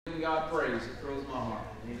Giving God praise, it thrills my heart.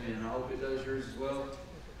 Amen. I hope it does yours as well.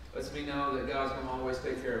 Lets me know that God's going to always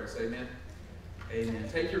take care of us. Amen. Amen.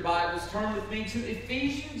 Take your Bibles, turn with me to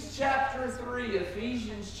Ephesians chapter 3.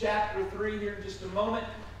 Ephesians chapter 3 here in just a moment.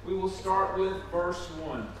 We will start with verse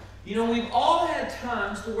 1. You know, we've all had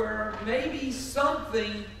times to where maybe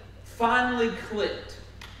something finally clicked.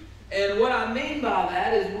 And what I mean by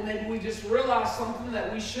that is when maybe we just realized something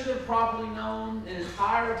that we should have probably known an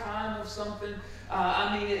entire time of something.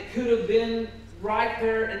 It could have been right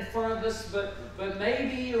there in front of us, but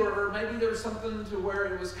maybe there was something to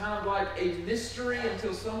where it was kind of like a mystery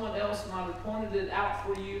until someone else might have pointed it out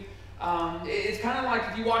for you. It's kind of like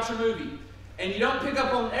if you watch a movie and you don't pick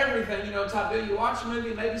up on everything, type deal. You watch a movie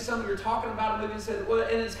and maybe you're talking about a movie and said, well,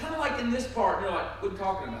 and it's kind of like in this part, and you're like, what are you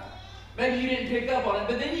talking about? Maybe you didn't pick up on it,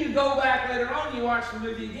 but then you go back later on, you watch the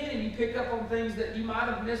movie again, and you pick up on things that you might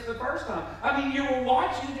have missed the first time. You were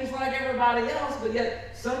watching just like everybody else, but yet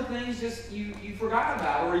some things just you forgot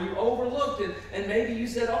about or you overlooked, and maybe you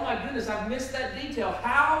said, oh my goodness, I've missed that detail.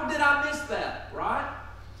 How did I miss that, right?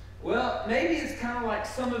 Well, maybe it's kind of like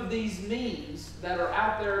some of these memes that are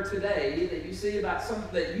out there today that you see about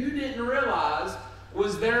something that you didn't realize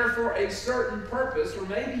was there for a certain purpose, or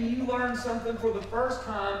maybe you learned something for the first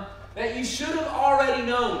time that you should have already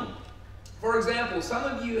known. For example, some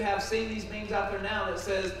of you have seen these memes out there now that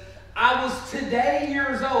says, I was today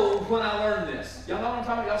years old when I learned this. Y'all know what I'm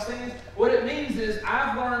talking about? Y'all seen this? What it means is,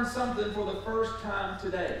 I've learned something for the first time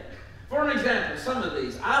today. For an example, some of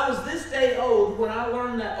these. I was this day old when I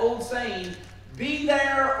learned that old saying, be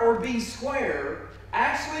there or be square,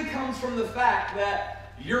 actually comes from the fact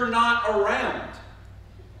that you're not around.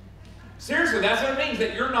 Seriously, that's what it means,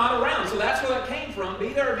 that you're not around. So that's where that came from. Be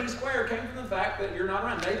there or be square came from the fact that you're not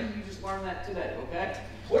around. Maybe you just learned that today, okay?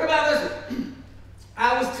 What about this one?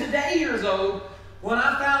 I was today years old when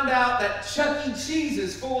I found out that Chuck E.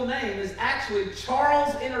 Cheese's full name is actually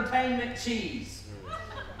Charles Entertainment Cheese.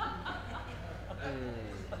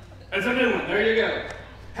 That's a new one. There you go.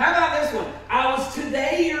 How about this one? I was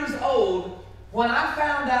today years old when I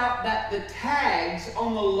found out that the tags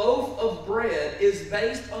on the loaf of bread is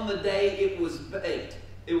based on the day it was baked.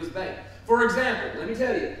 It was baked. For example, let me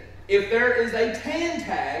tell you, if there is a tan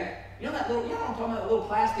tag, you know what I'm talking about, that little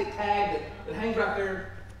plastic tag that hangs right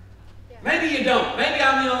there? Yeah. Maybe you don't. Maybe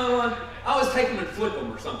I'm the only one. I always take them and flip them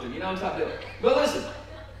or something, what I'm talking about. But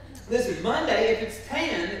listen, Monday, if it's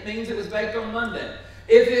tan, it means it was baked on Monday.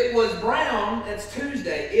 If it was brown, it's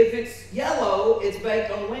Tuesday. If it's yellow, it's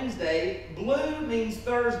baked on Wednesday. Blue means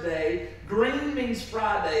Thursday. Green means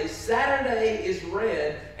Friday. Saturday is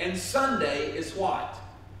red. And Sunday is white.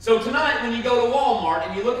 So tonight, when you go to Walmart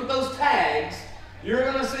and you look at those tags, you're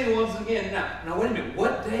going to see once again, now wait a minute,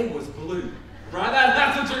 what day was blue? Right?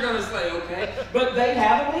 That's what you're going to say, okay? But they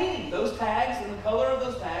have a meaning. Those tags and the color of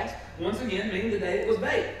those tags, once again, mean the day it was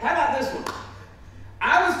baked. How about this one?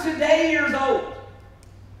 I was today years old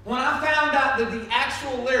when I found out that the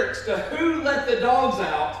actual lyrics to Who Let the Dogs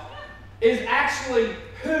Out is actually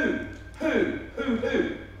who.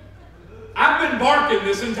 I've been barking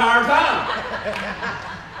this entire time.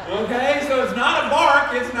 Okay, so it's not a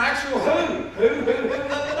bark, it's an actual who. Who let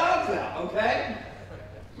the dogs out, okay?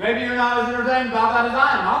 Maybe you're not as entertained by that as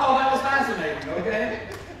I am. I thought that was fascinating, okay?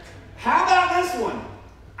 How about this one?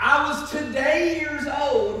 I was today years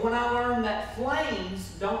old when I learned that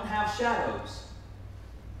flames don't have shadows.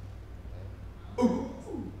 Ooh.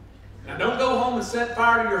 Now don't go home and set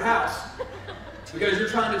fire to your house because you're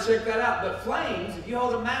trying to check that out. But flames, if you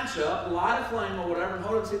hold a match up, light a flame or whatever, and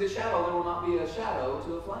hold it and see the shadow, there will not be a shadow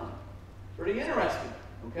to a flame. Pretty interesting,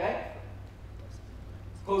 okay? Let's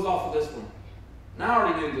close off with this one. And I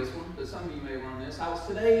already knew this one, but some of you may learn this. I was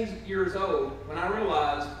today years old when I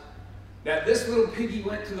realized that this little piggy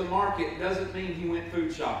went to the market doesn't mean he went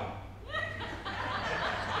food shopping.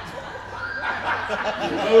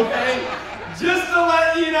 Okay? Just to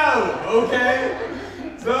let you know, okay?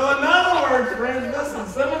 So in other words, friends, listen,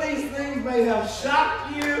 some of these things may have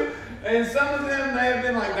shocked you, and some of them may have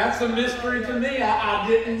been like, that's a mystery to me. I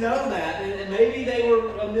didn't know that. And maybe they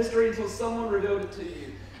were a mystery until someone revealed it to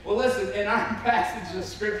you. Well, listen, in our passage of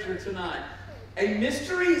Scripture tonight, a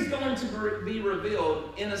mystery is going to be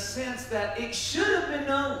revealed in a sense that it should have been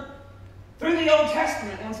known. Through the Old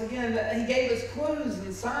Testament, once again, he gave us clues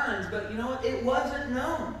and signs, but you know what? It wasn't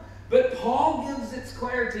known. But Paul gives its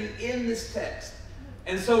clarity in this text.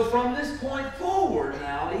 And so from this point forward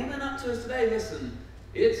now, even up to us today, listen,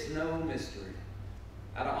 it's no mystery.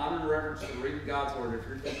 Out of honor and reverence to reading God's Word, if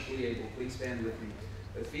you're physically able, please stand with me.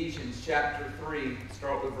 Ephesians chapter 3,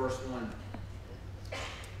 start with verse 1.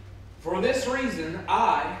 For this reason,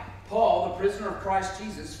 I, Paul, the prisoner of Christ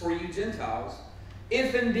Jesus, for you Gentiles,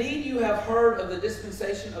 If indeed you have heard of the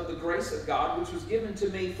dispensation of the grace of God, which was given to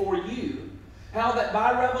me for you, how that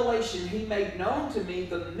by revelation he made known to me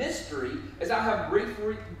the mystery, as I have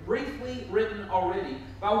briefly written already,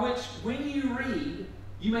 by which when you read,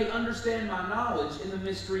 you may understand my knowledge in the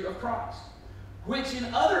mystery of Christ, which in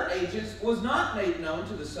other ages was not made known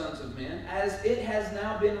to the sons of men, as it has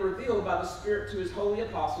now been revealed by the Spirit to his holy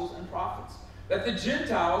apostles and prophets, that the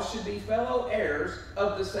Gentiles should be fellow heirs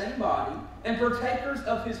of the same body, and partakers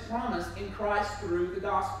of his promise in Christ through the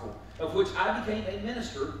gospel, of which I became a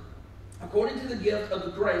minister, according to the gift of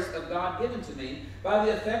the grace of God given to me, by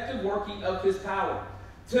the effective working of his power.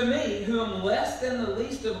 To me, who am less than the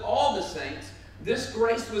least of all the saints, this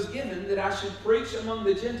grace was given that I should preach among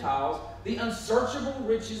the Gentiles the unsearchable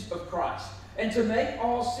riches of Christ, and to make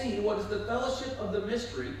all see what is the fellowship of the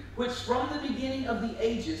mystery, which from the beginning of the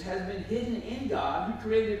ages has been hidden in God, who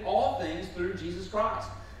created all things through Jesus Christ,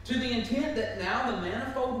 to the intent that now the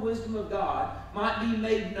manifold wisdom of God might be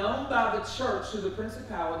made known by the church to the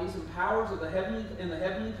principalities and powers of the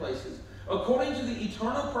heavenly places, according to the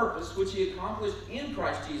eternal purpose which he accomplished in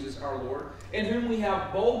Christ Jesus our Lord, in whom we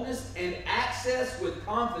have boldness and access with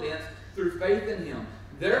confidence through faith in him.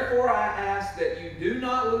 Therefore I ask that you do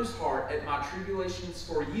not lose heart at my tribulations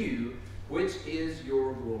for you, which is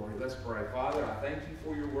your glory. Let's pray. Father, I thank you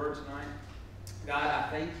for your word tonight. God, I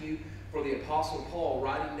thank you for the Apostle Paul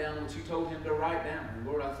writing down what you told him to write down. And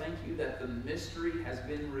Lord, I thank you that the mystery has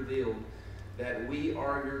been revealed, that we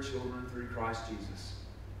are your children through Christ Jesus.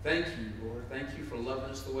 Thank you, Lord. Thank you for loving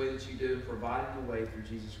us the way that you do, providing the way through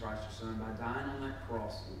Jesus Christ, your Son, by dying on that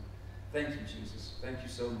cross, Lord. Thank you, Jesus. Thank you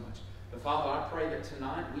so much. But Father, I pray that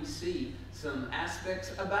tonight we see some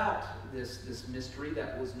aspects about this mystery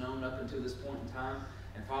that was known up until this point in time.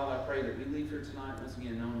 And Father, I pray that we leave here tonight once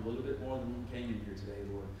again knowing a little bit more than when we came in here today,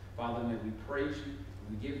 Lord. Father, may we praise you.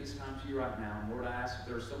 We give this time to you right now. And Lord, I ask if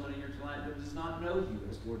there's someone in here tonight that does not know you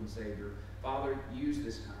as Lord and Savior, Father, use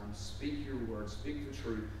this time. Speak your word. Speak the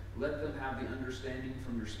truth. Let them have the understanding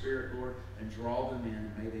from your Spirit, Lord, and draw them in,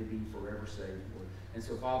 and may they be forever saved, Lord. And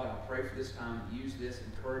so, Father, I pray for this time. Use this.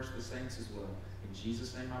 Encourage the saints as well. In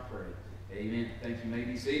Jesus' name I pray. Amen. Thank you. You may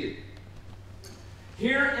be seated.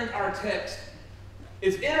 Here in our text,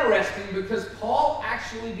 it's interesting because Paul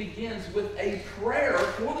actually begins with a prayer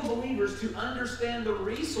for the believers to understand the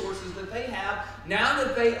resources that they have now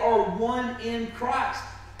that they are one in Christ.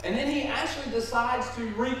 And then he actually decides to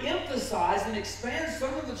re-emphasize and expand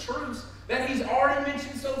some of the truths that he's already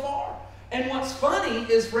mentioned so far. And what's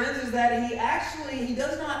funny is, friends, is that he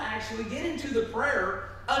does not actually get into the prayer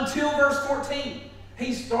until verse 14.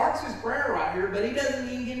 He starts his prayer right here, but he doesn't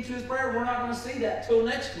even get into his prayer. We're not going to see that till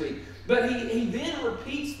next week. But he then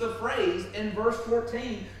repeats the phrase in verse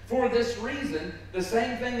 14 for this reason, the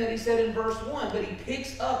same thing that he said in verse 1, but he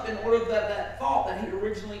picks up in order that thought that he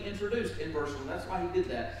originally introduced in verse 1. That's why he did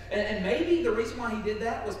that. And maybe the reason why he did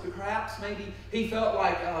that was perhaps maybe he felt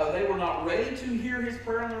like they were not ready to hear his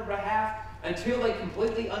prayer on their behalf until they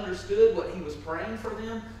completely understood what he was praying for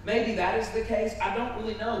them. Maybe that is the case. I don't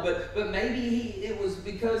really know. But maybe it was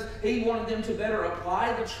because he wanted them to better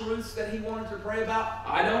apply the truths that he wanted to pray about.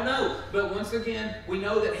 I don't know. But once again, we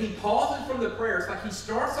know that he pauses from the prayer. It's like he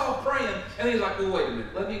starts off praying, and he's like, well, wait a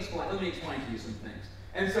minute. Let me explain to you some things.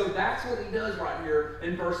 And so that's what he does right here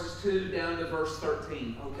in verses 2 down to verse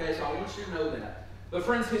 13. Okay, so I want you to know that. But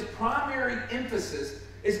friends, his primary emphasis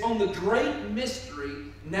is on the great mystery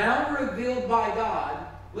now revealed by God,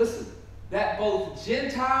 listen, that both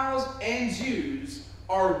Gentiles and Jews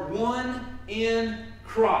are one in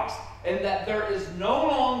Christ, and that there is no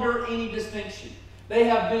longer any distinction. They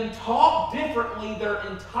have been taught differently their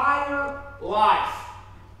entire life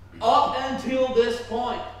up until this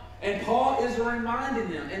point. And Paul is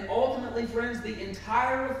reminding them, and ultimately, friends, the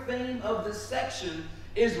entire theme of this section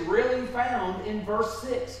is really found in verse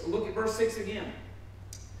 6. Look at verse 6 again.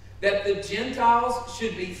 That the Gentiles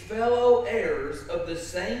should be fellow heirs of the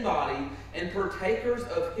same body and partakers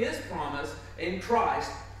of his promise in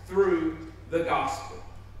Christ through the gospel.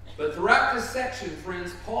 But throughout this section,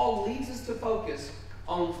 friends, Paul leads us to focus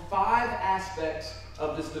on 5 aspects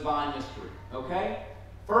of this divine mystery. Okay?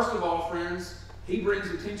 First of all, friends, he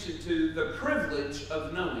brings attention to the privilege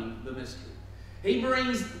of knowing the mystery. He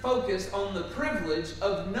brings focus on the privilege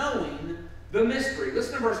of knowing the mystery.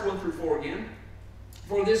 Listen to verse 1 through 4 again.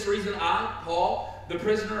 For this reason I, Paul, the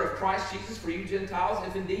prisoner of Christ Jesus for you Gentiles,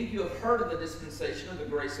 if indeed you have heard of the dispensation of the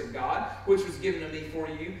grace of God, which was given to me for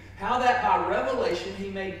you, how that by revelation he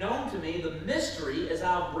made known to me the mystery, as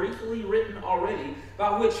I have briefly written already,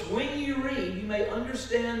 by which when you read you may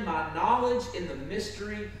understand my knowledge in the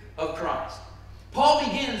mystery of Christ, Paul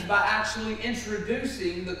begins by actually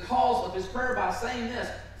introducing the cause of his prayer by saying this,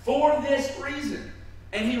 for this reason.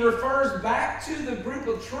 And he refers back to the group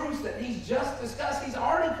of truths that he's just discussed. He's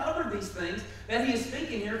already covered these things that he is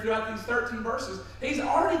speaking here throughout these 13 verses. He's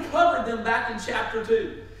already covered them back in chapter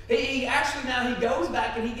 2. He actually now he goes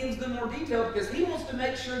back and he gives them more detail because he wants to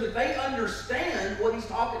make sure that they understand what he's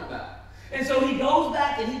talking about. And so he goes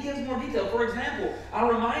back and he gives more detail. For example, I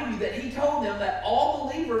remind you that he told them that all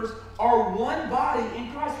believers are one body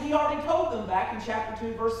in Christ. He already told them back in chapter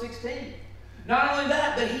 2, verse 16. Not only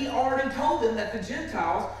that, but he already told them that the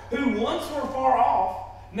Gentiles, who once were far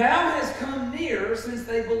off, now has come near since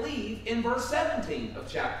they believe in verse 17 of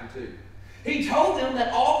chapter 2. He told them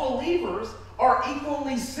that all believers are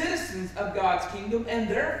equally citizens of God's kingdom and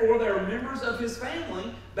therefore they're members of his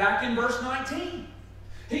family back in verse 19.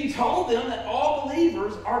 He told them that all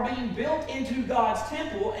believers are being built into God's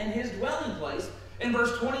temple and his dwelling place in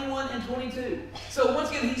verse 21 and 22. So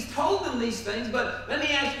once again, he's told them these things, but let me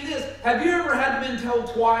ask you this. Have you ever had been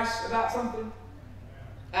told twice about something?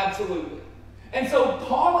 Absolutely. And so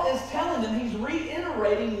Paul is telling them, he's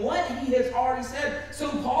reiterating what he has already said. So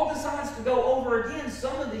Paul decides to go over again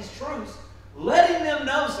some of these truths, letting them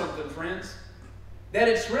know something, friends, that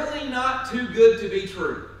it's really not too good to be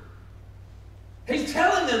true. He's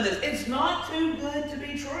telling them this. It's not too good to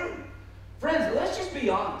be true. Friends, let's just be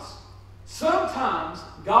honest. Sometimes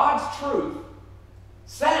God's truth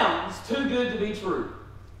sounds too good to be true.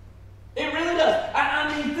 It really does.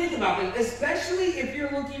 I mean, think about this, especially if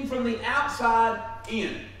you're looking from the outside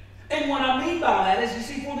in. And what I mean by that is, you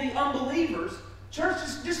see, for the unbelievers, church,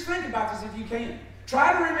 just think about this if you can.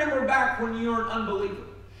 Try to remember back when you were an unbeliever.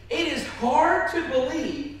 It is hard to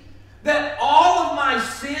believe that all of my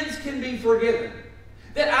sins can be forgiven,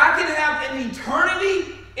 that I can have an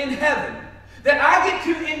eternity in heaven, that I get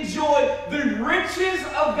to enjoy the riches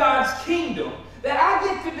of God's kingdom, that I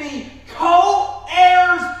get to be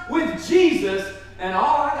co-heirs with Jesus, and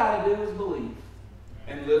all I got to do is believe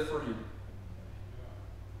and live for him.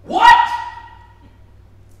 What?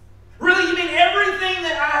 Really, you mean everything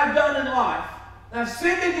that I have done in life, and I've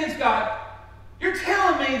sinned against God, you're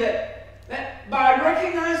telling me that by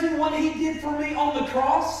recognizing what he did for me on the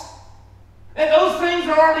cross, that those things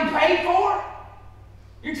are already paid for?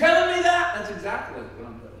 You're telling me that? That's exactly what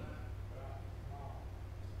I'm telling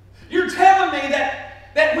you. You're telling me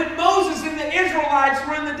that when Moses and the Israelites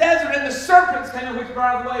were in the desert and the serpents came in, which,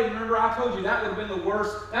 by the way, remember I told you that would have been the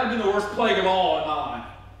worst plague of all in my life.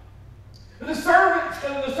 The serpents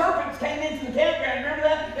came into the campground, remember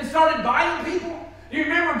that? And started biting people. You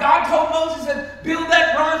remember God told Moses to build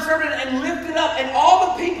that bronze serpent and lift it up, and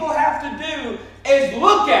all the people have to do is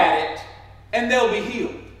look at it, and they'll be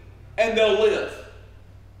healed, and they'll live.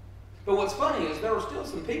 But what's funny is there were still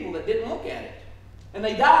some people that didn't look at it, and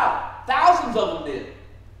they died. Thousands of them did.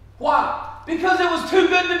 Why? Because it was too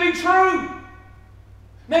good to be true.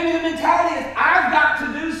 Maybe the mentality is, I've got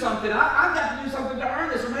to do something. I've got to do something to earn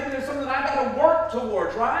this, or maybe there's something I've got to work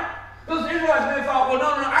towards, right? Those Israelites may have thought, well, no,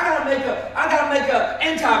 I got to make a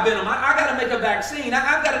anti-venom. I got to make a vaccine.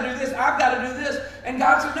 I've got to do this. I've got to do this. And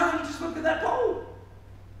God said, no, you just look at that pole.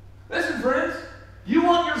 Listen, friends, you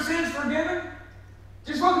want your sins forgiven?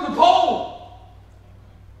 Just look at the pole.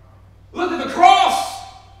 Look at the cross.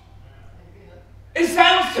 It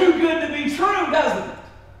sounds too good to be true, doesn't it?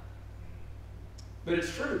 But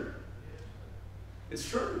it's true. It's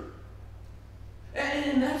true.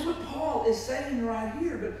 And that's what Paul is saying right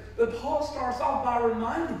here. But Paul starts off by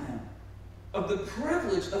reminding them of the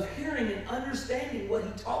privilege of hearing and understanding what he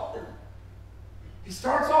taught them. He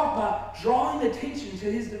starts off by drawing attention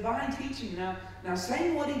to his divine teaching. Now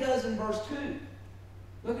saying what he does in verse 2.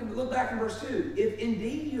 Look back in verse 2. If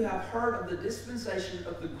indeed you have heard of the dispensation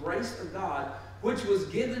of the grace of God, which was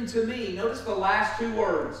given to me. Notice the last two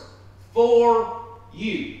words. For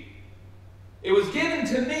you. It was given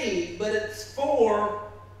to me, but it's for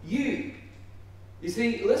you. You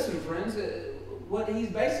see, listen, friends, what he's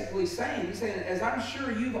basically saying, he's saying, as I'm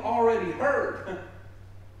sure you've already heard,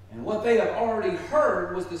 and what they have already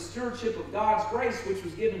heard was the stewardship of God's grace, which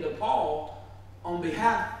was given to Paul on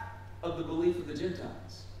behalf of the belief of the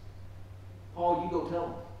Gentiles. Paul, you go tell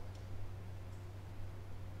them.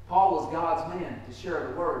 Paul was God's man to share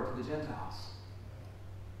the word to the Gentiles.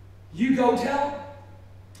 You go tell them.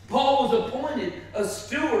 Paul was appointed a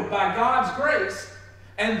steward by God's grace,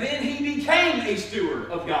 and then he became a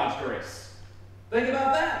steward of God's grace. Think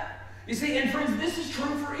about that. You see, and friends, this is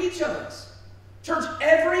true for each of us. Church,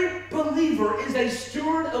 every believer is a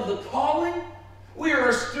steward of the calling, We are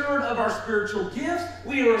a steward of our spiritual gifts.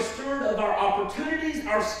 We are a steward of our opportunities,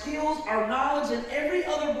 our skills, our knowledge, and every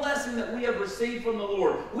other blessing that we have received from the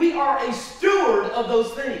Lord. We are a steward of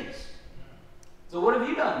those things. So what have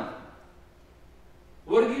you done with them?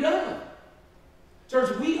 What have you done with them?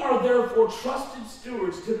 Church, we are therefore trusted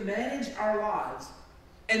stewards to manage our lives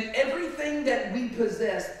and everything that we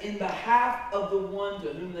possess in behalf of the one to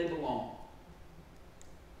whom they belong.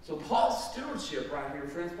 So Paul's stewardship right here,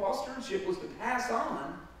 friends, Paul's stewardship was to pass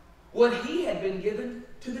on what he had been given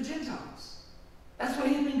to the Gentiles. That's what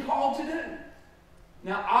he had been called to do.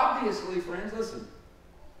 Now, obviously, friends, listen.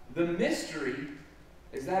 The mystery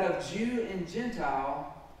is that of Jew and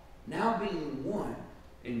Gentile now being one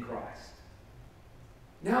in Christ.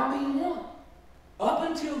 Now being one. Up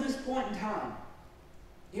until this point in time,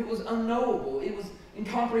 it was unknowable. It was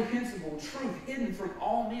incomprehensible, truth hidden from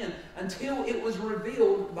all men until it was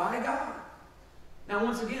revealed by God. Now,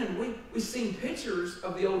 once again, we've seen pictures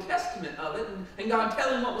of the Old Testament of it, and God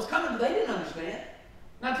telling what was coming, but they didn't understand.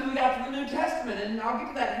 Not until we got to the New Testament, and I'll get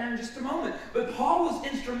to that here in just a moment. But Paul was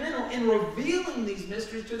instrumental in revealing these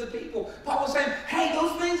mysteries to the people. Paul was saying, hey,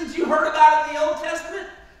 those things that you heard about in the Old Testament,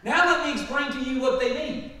 now let me explain to you what they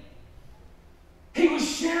mean. He was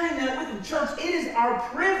sharing that with them. Church, it is our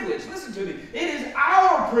privilege, listen to me, it is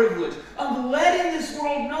our privilege of letting this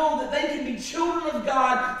world know that they can be children of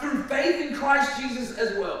God through faith in Christ Jesus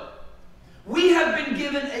as well. We have been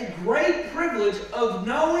given a great privilege of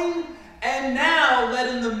knowing and now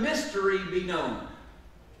letting the mystery be known.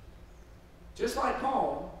 Just like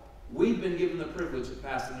Paul, we've been given the privilege of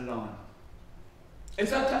passing it on.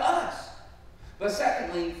 It's up to us. But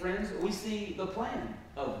secondly, friends, we see the plan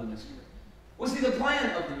of the mystery. We see the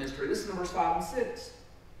plan of the mystery. Listen to verse 5 and 6.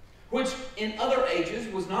 Which in other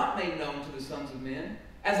ages was not made known to the sons of men,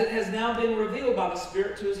 as it has now been revealed by the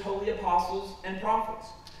Spirit to his holy apostles and prophets,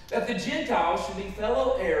 that the Gentiles should be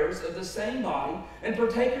fellow heirs of the same body and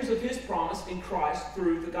partakers of his promise in Christ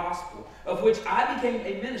through the gospel, of which I became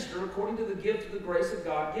a minister according to the gift of the grace of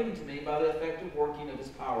God given to me by the effective working of his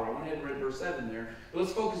power. I went ahead and read verse 7 there, but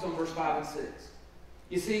let's focus on verse 5 and 6.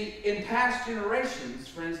 You see, in past generations,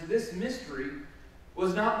 friends, this mystery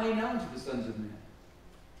was not made known to the sons of men.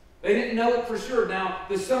 They didn't know it for sure. Now,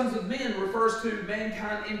 the sons of men refers to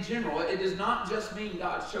mankind in general. It does not just mean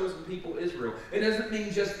God's chosen people, Israel. It doesn't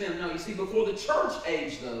mean just them. No, you see, before the church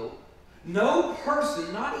age, though, no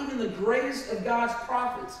person, not even the greatest of God's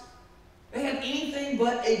prophets, they had anything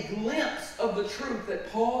but a glimpse of the truth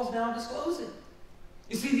that Paul is now disclosing.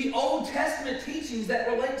 You see, the Old Testament teachings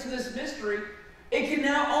that relate to this mystery, it can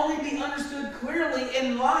now only be understood clearly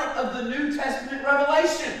in light of the New Testament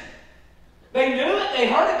revelation. They knew it, they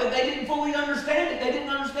heard it, but they didn't fully understand it. They didn't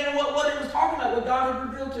understand what it was talking about, what God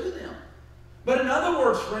had revealed to them. But in other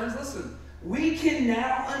words, friends, listen, we can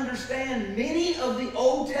now understand many of the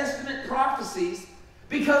Old Testament prophecies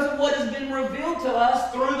because of what has been revealed to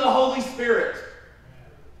us through the Holy Spirit.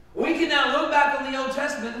 We can now look back on the Old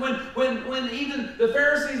Testament when even the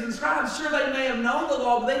Pharisees and scribes, sure they may have known the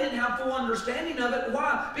law, but they didn't have full understanding of it.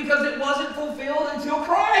 Why? Because it wasn't fulfilled until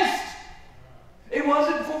Christ. It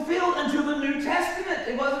wasn't fulfilled until the New Testament.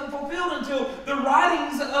 It wasn't fulfilled until the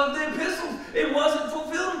writings of the epistles. It wasn't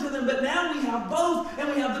fulfilled until them. But now we have both,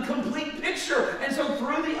 and we have the complete picture. And so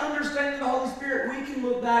through the understanding of the Holy Spirit, we can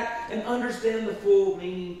look back and understand the full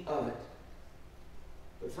meaning of it.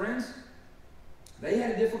 But friends, they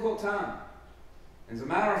had a difficult time. As a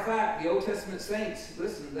matter of fact, the Old Testament saints,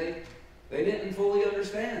 listen, they didn't fully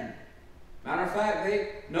understand. Matter of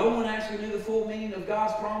fact, no one actually knew the full meaning of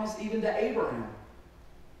God's promise even to Abraham.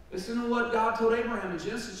 Listen to what God told Abraham in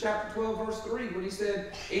Genesis chapter 12, verse 3, when he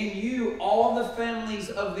said, "In you all the families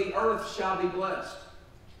of the earth shall be blessed."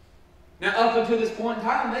 Now, up until this point in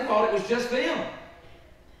time, they thought it was just them.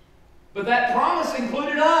 But that promise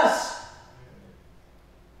included us.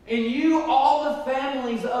 "In you all the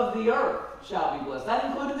families of the earth shall be blessed." That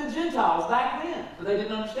included the Gentiles back then, but they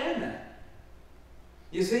didn't understand that.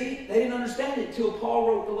 You see, they didn't understand it until Paul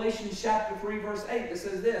wrote Galatians chapter 3, verse 8 that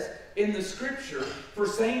says this, "In the Scripture, for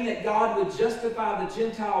saying that God would justify the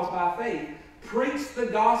Gentiles by faith, preached the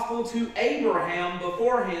gospel to Abraham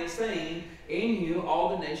beforehand, saying, 'In you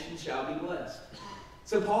all the nations shall be blessed.'"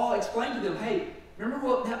 So Paul explained to them, hey, remember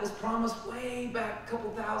what that was promised way back a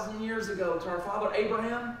couple thousand years ago to our father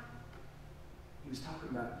Abraham? He was talking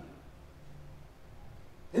about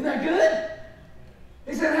you. Isn't that good?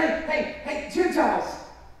 He said, hey, Gentiles,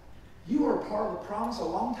 you were a part of the promise a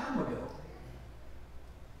long time ago.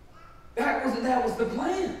 That was the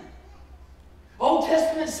plan. Old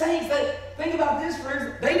Testament saints, think about this,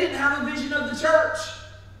 friends. They didn't have a vision of the church.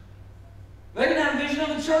 They didn't have a vision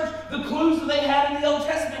of the church. The clues that they had in the Old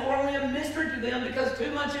Testament were only a mystery to them because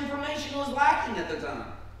too much information was lacking at the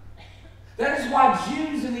time. That is why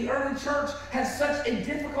Jews in the early church had such a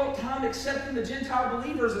difficult time accepting the Gentile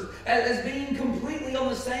believers as being completely on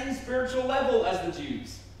the same spiritual level as the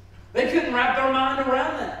Jews. They couldn't wrap their mind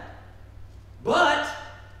around that. But,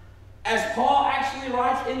 as Paul actually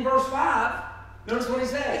writes in verse 5, notice what he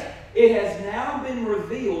says. It has now been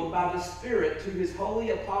revealed by the Spirit to His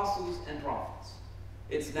holy apostles and prophets.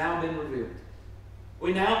 It's now been revealed.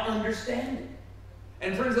 We now understand it.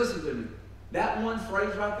 And friends, listen to me. That one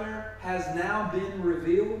phrase right there, has now been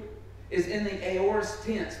revealed, is in the aorist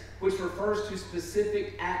tense, which refers to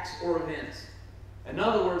specific acts or events. In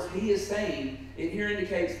other words, he is saying, it here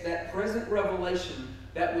indicates that present revelation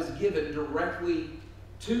that was given directly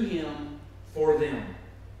to him for them.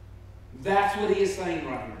 That's what he is saying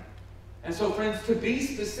right here. And so, friends, to be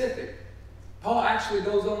specific, Paul actually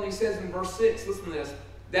goes on and he says in verse 6, listen to this,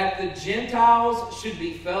 that the Gentiles should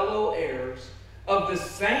be fellow heirs of the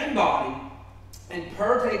same body and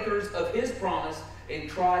partakers of his promise in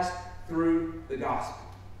Christ through the gospel.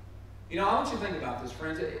 You know, I want you to think about this,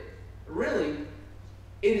 friends. It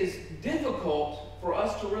is difficult for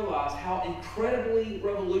us to realize how incredibly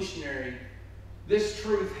revolutionary this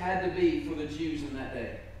truth had to be for the Jews in that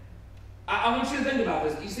day. I want you to think about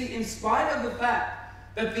this. You see, in spite of the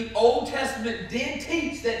fact that the Old Testament did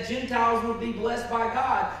teach that Gentiles would be blessed by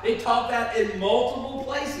God, it taught that in multiple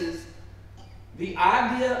places. The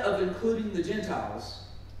idea of including the Gentiles,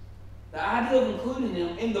 the idea of including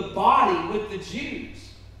them in the body with the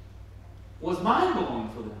Jews, was mind-blowing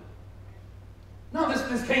for them. No,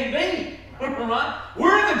 this can't be. Right?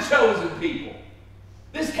 We're the chosen people.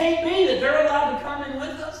 This can't be that they're allowed to come in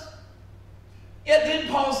with us. Yet then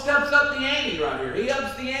Paul steps up the ante right here. He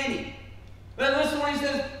ups the ante. But listen when he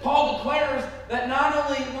says, Paul declares that not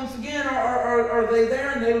only, once again, are they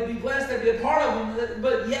there and they would be blessed, they'd be a part of them,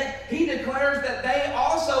 but yet he declares that they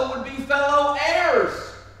also would be fellow heirs.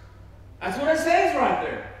 That's what it says right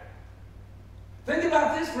there. Think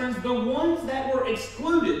about this, friends. The ones that were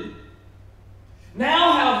excluded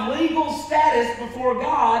now have legal status before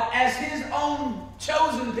God as His own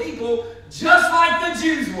chosen people, just like the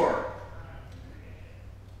Jews were.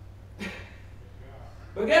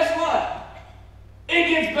 But guess what? It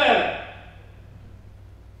gets better.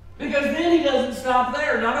 Because then he doesn't stop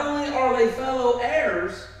there. Not only are they fellow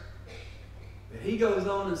heirs, but he goes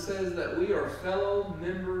on and says that we are fellow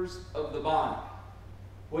members of the body.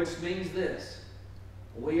 Which means this.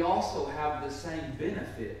 We also have the same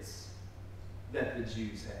benefits that the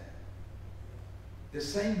Jews had. The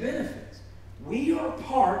same benefits. We are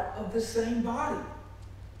part of the same body.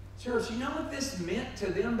 Church, you know what this meant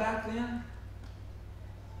to them back then?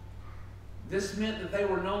 This meant that they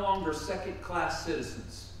were no longer second-class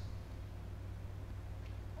citizens.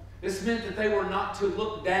 This meant that they were not to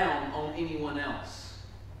look down on anyone else.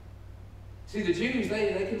 See, the Jews,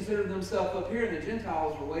 they considered themselves up here, and the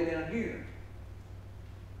Gentiles were way down here.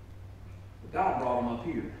 But God brought them up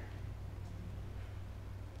here.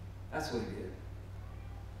 That's what He did.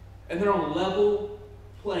 And they're on level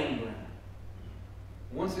playing ground.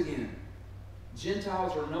 Once again,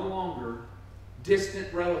 Gentiles are no longer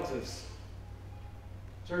distant relatives.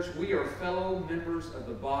 Church, we are fellow members of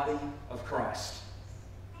the body of Christ.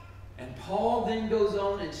 And Paul then goes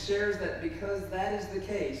on and shares that because that is the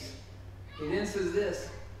case, he then says this,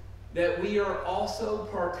 that we are also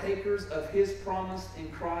partakers of His promise in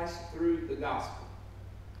Christ through the gospel.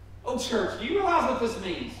 Oh, church, do you realize what this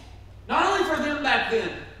means? Not only for them back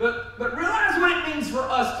then, but realize what it means for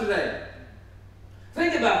us today.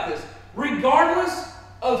 Think about this. Regardless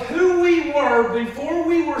of who we were before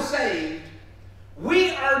we were saved,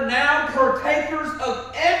 we are now partakers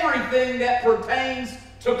of everything that pertains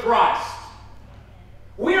to Christ.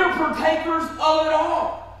 We are partakers of it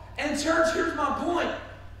all. And church, here's my point.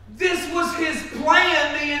 This was His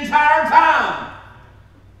plan the entire time.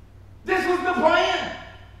 This was the plan.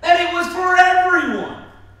 That it was for everyone.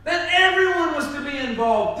 That everyone was to be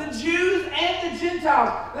involved. The Jews and the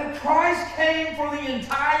Gentiles. That Christ came for the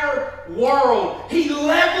entire world. He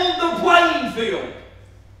leveled the playing field.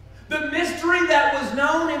 The mystery that was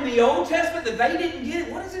known in the Old Testament that they didn't get,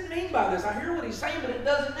 what does it mean by this? I hear what he's saying, but it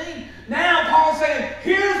doesn't mean. Now Paul's saying,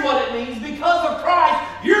 here's what it means. Because of Christ,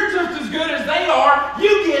 you're just as good as they are.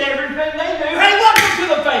 You get everything they do. Hey, welcome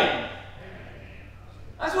to the family.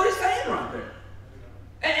 That's what he's saying right there.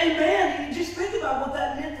 And man, you just think about what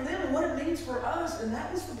that meant for them and what it means for us. And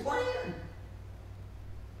that was the plan.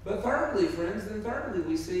 But thirdly, friends,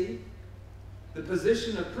 we see the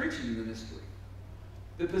position of preaching the mystery.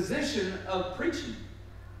 The position of preaching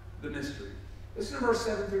the mystery. Listen to verse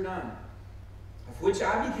 7 through 9. of which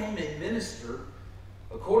I became a minister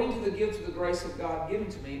according to the gift of the grace of God given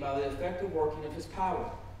to me by the effective working of his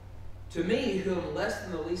power. To me, who am less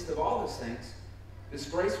than the least of all the saints, this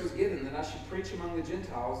grace was given that I should preach among the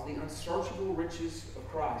Gentiles the unsearchable riches of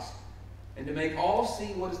Christ, and to make all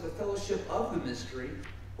see what is the fellowship of the mystery,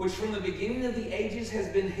 which from the beginning of the ages has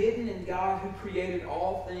been hidden in God who created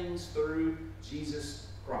all things through Jesus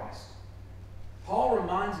Christ. Paul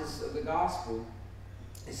reminds us of the gospel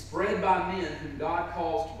is spread by men whom God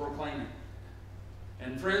calls to proclaim it.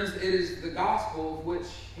 And friends, it is the gospel of which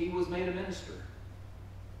he was made a minister.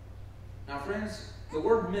 Now friends, the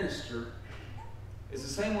word minister is the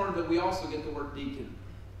same word that we also get the word deacon.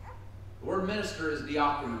 The word minister is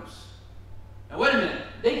diakonos. Now wait a minute,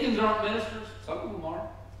 deacons aren't ministers. Some of them are.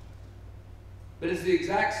 But it's the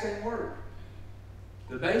exact same word.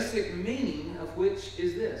 The basic meaning of which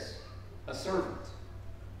is this: a servant.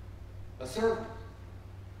 A servant.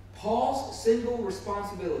 Paul's single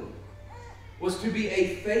responsibility was to be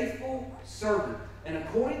a faithful servant. And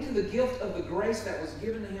according to the gift of the grace that was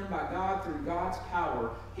given to him by God through God's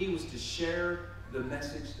power, he was to share the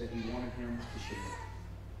message that he wanted him to share.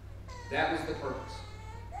 That was the purpose.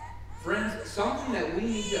 Friends, something that we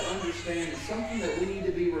need to understand and something that we need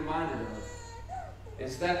to be reminded of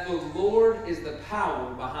is that the Lord is the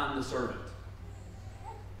power behind the servant.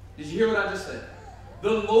 Did you hear what I just said?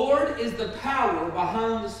 The Lord is the power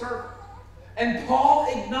behind the servant. And Paul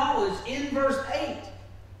acknowledged in verse 8,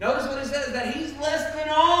 notice what he says, that he's less than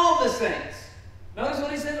all the saints. Notice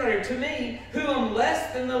what he says right here. To me, who am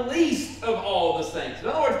less than the least of all the saints. In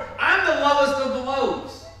other words, I'm the lowest of the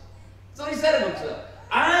lows. That's what he said of himself.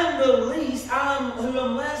 I am the least, who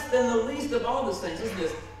am less than the least of all the saints. Listen to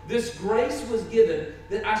this. This grace was given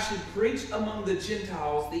that I should preach among the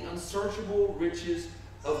Gentiles the unsearchable riches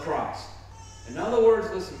of Christ. In other words,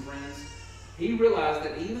 listen, friends, he realized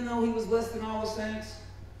that even though he was less than all the saints,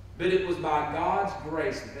 but it was by God's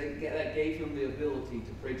grace that gave him the ability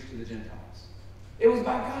to preach to the Gentiles. It was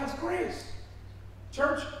by God's grace.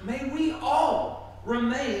 Church, may we all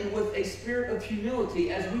remain with a spirit of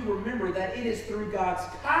humility as we remember that it is through God's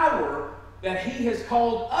power that he has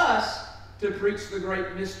called us to preach the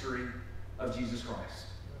great mystery of Jesus Christ.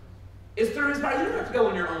 It's through his power. You don't have to go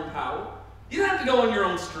in your own power. You don't have to go in your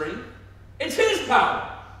own strength. It's his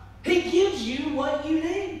power. He gives you what you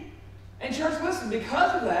need. And church, listen,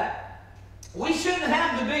 because of that, we shouldn't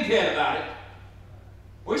have the big head about it.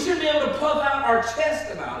 We shouldn't be able to puff out our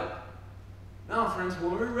chest about it. No, friends,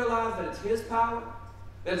 when we realize that it's his power,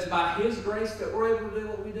 that it's by his grace that we're able to do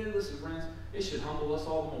what we do, listen, friends, it should humble us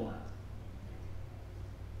all the more.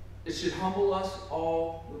 It should humble us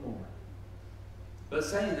all the more. But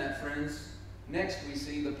saying that, friends, next we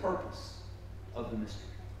see the purpose of the mystery.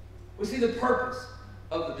 We see the purpose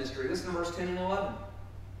of the mystery. Listen to verse 10 and 11.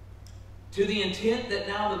 To the intent that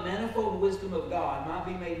now the manifold wisdom of God might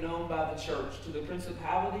be made known by the church to the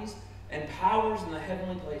principalities and powers in the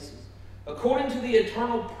heavenly places, according to the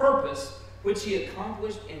eternal purpose which he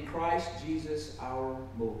accomplished in Christ Jesus our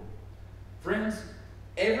Lord. Friends,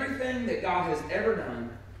 everything that God has ever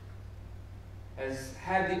done has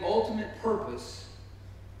had the ultimate purpose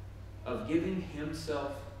of giving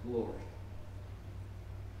himself glory.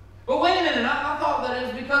 But wait a minute, I thought that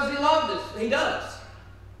it was because he loved us. He does.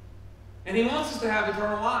 And he wants us to have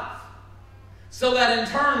eternal life. So that in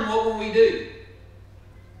turn, what will we do?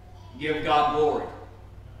 Give God glory.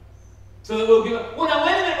 So that we'll give it. Well, now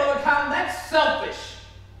wait a minute, Brother Colin, that's selfish.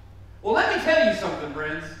 Well, let me tell you something,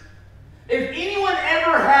 friends. If anyone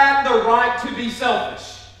ever had the right to be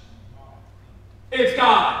selfish, it's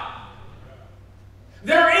God.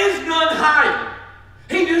 There is none higher.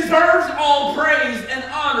 He deserves all praise and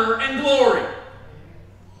honor and glory.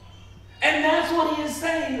 And that's what he is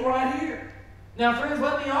saying right here. Now, friends,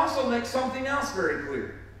 let me also make something else very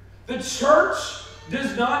clear. The church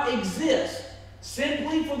does not exist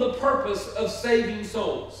simply for the purpose of saving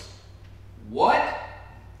souls. What?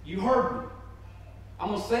 You heard me. I'm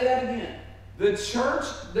going to say that again. The church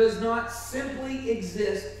does not simply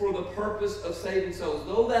exist for the purpose of saving souls,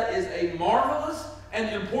 though that is a marvelous and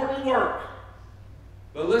important work.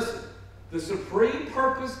 But listen, the supreme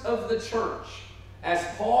purpose of the church, as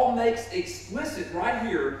Paul makes explicit right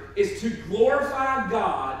here, is to glorify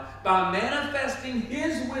God by manifesting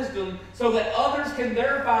his wisdom so that others can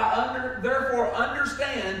therefore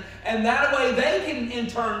understand, and that way they can in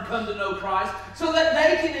turn come to know Christ, so that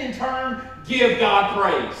they can in turn give God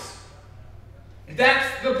praise.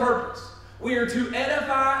 That's the purpose. We are to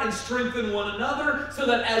edify and strengthen one another so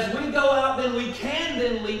that as we go out, then we can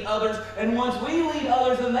then lead others. And once we lead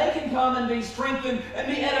others, then they can come and be strengthened and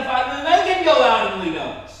be edified, and then they can go out and lead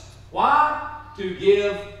others. Why? To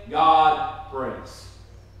give God praise.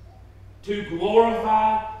 To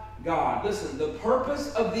glorify God. Listen, the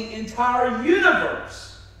purpose of the entire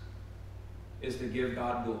universe is to give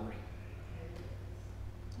God glory.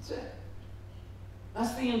 That's it.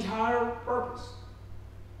 That's the entire purpose.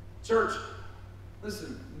 Church,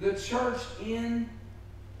 listen, the church in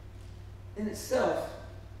itself,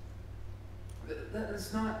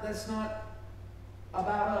 that's not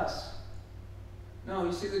about us. No,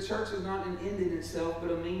 you see, the church is not an end in itself,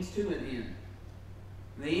 but a means to an end.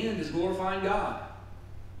 And the end is glorifying God.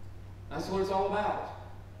 That's what it's all about.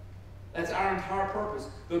 That's our entire purpose.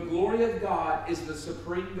 The glory of God is the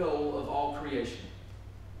supreme goal of all creation.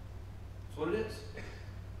 That's what it is.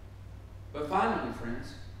 But finally,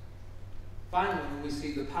 friends, we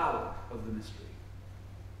see the power of the mystery.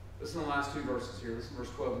 Listen to the last two verses here. Listen to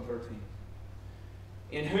verse 12 and 13.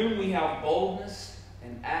 In whom we have boldness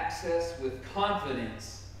and access with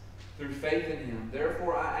confidence through faith in Him.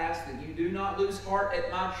 Therefore I ask that you do not lose heart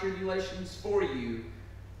at my tribulations for you,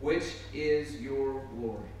 which is your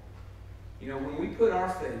glory. You know, when we put our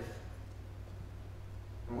faith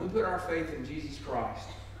in Jesus Christ,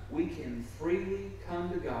 we can freely come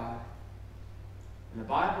to God. And the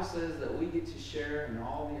Bible says that we get to share in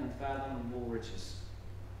all the unfathomable riches.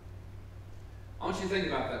 I want you to think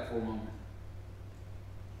about that for a moment.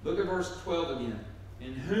 Look at verse 12 again.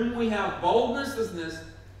 In whom we have boldness, listen to this,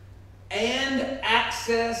 and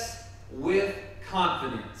access with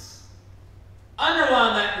confidence.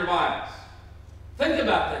 Underline that in your Bibles. Think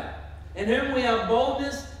about that. In whom we have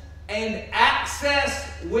boldness and access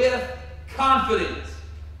with confidence.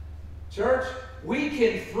 Church, we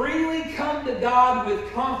can freely come to God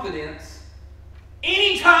with confidence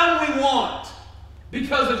anytime we want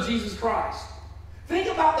because of Jesus Christ. Think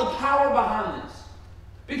about the power behind this.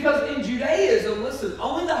 Because in Judaism, listen,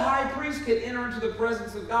 only the high priest could enter into the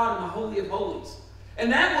presence of God in the Holy of Holies. And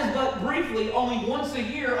that was but briefly only once a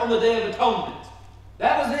year on the Day of Atonement.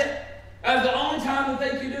 That was it. That was the only time that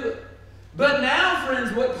they could do it. But now,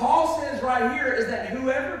 friends, what Paul says right here is that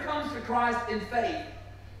whoever comes to Christ in faith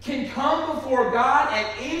can come before God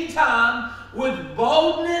at any time with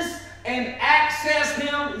boldness and access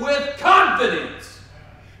Him with confidence.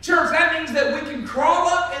 Church, that means that we can crawl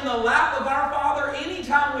up in the lap of our Father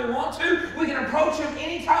anytime we want to. We can approach Him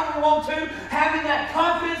anytime we want to, having that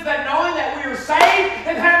confidence, that knowing that we are saved,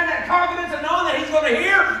 and having that confidence and knowing that He's going to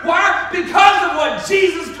hear. Why? Because of what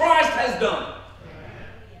Jesus Christ has done.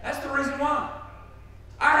 That's the reason why.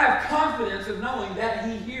 I have confidence of knowing that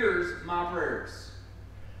He hears my prayers.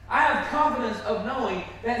 I have confidence of knowing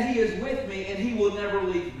that He is with me and He will never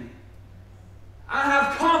leave me. I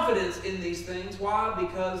have confidence in these things. Why?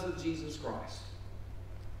 Because of Jesus Christ.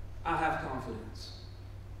 I have confidence.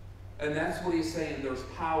 And that's what he's saying. There's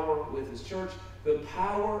power with His church. The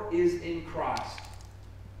power is in Christ.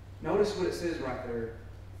 Notice what it says right there.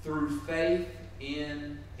 Through faith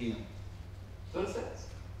in Him. That's what it says.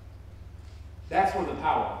 That's where the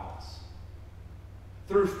power lies.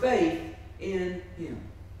 Through faith in Him.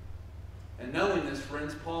 And knowing this,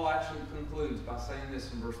 friends, Paul actually concludes by saying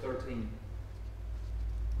this in verse 13.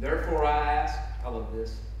 Therefore I ask, I love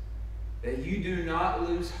this, that you do not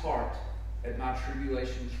lose heart at my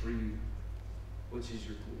tribulations for you, which is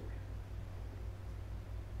your glory.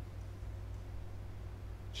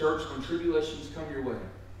 Church, when tribulations come your way,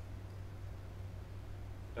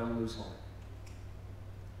 don't lose heart.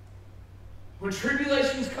 When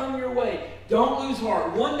tribulations come your way, don't lose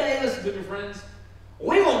heart. One day, listen to me, friends,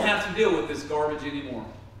 we won't have to deal with this garbage anymore.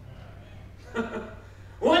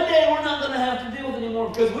 One day we're not going to have to deal with it anymore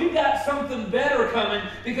because we've got something better coming,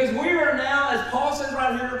 because we are now, as Paul says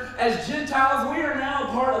right here, as Gentiles, we are now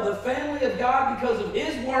a part of the family of God because of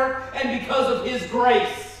His work and because of His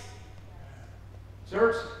grace.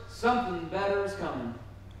 Church, something better is coming.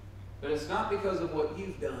 But it's not because of what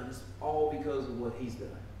you've done. It's all because of what He's done.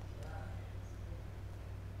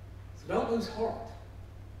 So don't lose heart.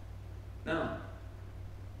 No.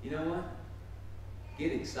 You know what?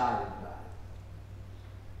 Get excited about it.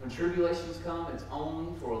 When tribulations come, it's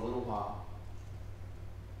only for a little while.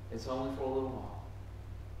 It's only for a little while.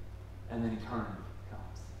 And then eternity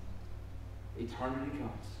comes. Eternity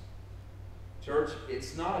comes. Church,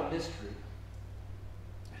 it's not a mystery.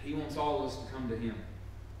 He wants all of us to come to Him.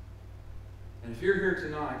 And if you're here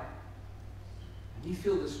tonight, and you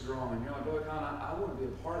feel this drawing, you're like, Brother Con, I want to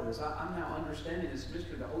be a part of this. I'm now understanding this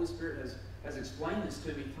mystery. The Holy Spirit has explained this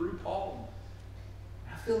to me through Paul.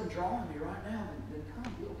 I feel Him drawing me right now. Then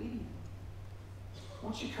come, be obedient.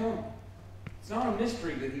 Won't you come? It's not a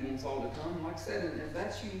mystery that He wants all to come. Like I said, and if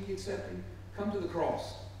that's you, you accept Him, come to the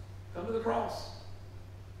cross. Come to the cross.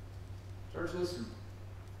 Church, listen.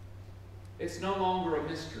 It's no longer a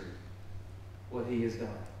mystery. what He has done.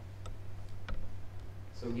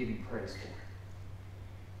 So give Him praise for it.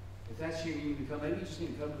 If that's you, you can come. Maybe you just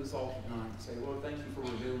need to come to this altar tonight and say, Lord, thank you for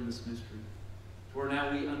revealing this mystery. To where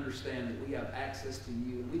now we understand that we have access to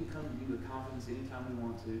you, and we can come to you with confidence anytime we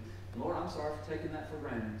want to. And Lord, I'm sorry for taking that for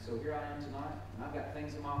granted. So here I am tonight, and I've got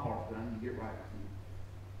things in my heart that I need to get right with you.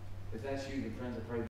 If that's you, then friends, I pray